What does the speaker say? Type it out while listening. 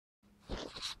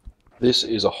This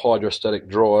is a hydrostatic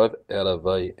drive out of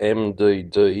a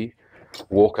MDD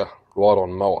Walker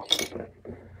ride-on mower.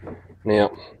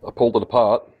 Now, I pulled it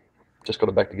apart, just got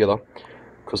it back together,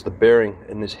 because the bearing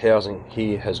in this housing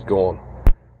here has gone.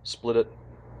 Split it,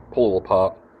 pull it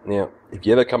apart. Now, if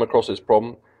you ever come across this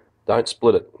problem, don't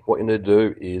split it. What you need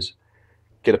to do is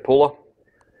get a puller,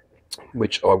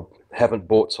 which I haven't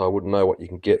bought, so I wouldn't know what you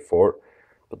can get for it.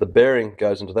 But the bearing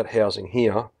goes into that housing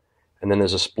here, and then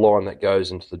there's a spline that goes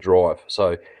into the drive.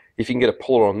 So if you can get a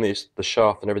puller on this, the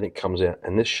shaft and everything comes out.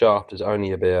 And this shaft is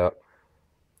only about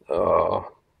 2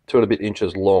 and a bit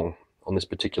inches long on this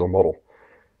particular model.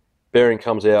 Bearing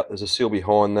comes out, there's a seal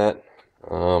behind that.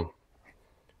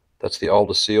 That's the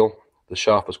older seal. The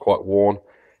shaft was quite worn,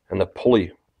 and the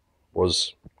pulley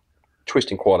was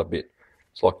twisting quite a bit.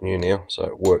 It's like new now, so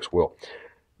it works well.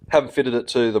 Haven't fitted it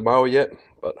to the mower yet,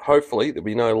 but hopefully there'll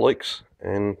be no leaks,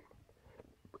 and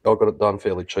I got it done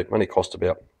fairly cheap. It only cost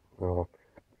about,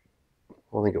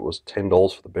 I think it was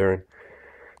 $10 for the bearing,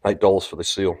 $8 for the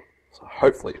seal. So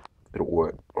hopefully it'll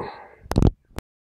work.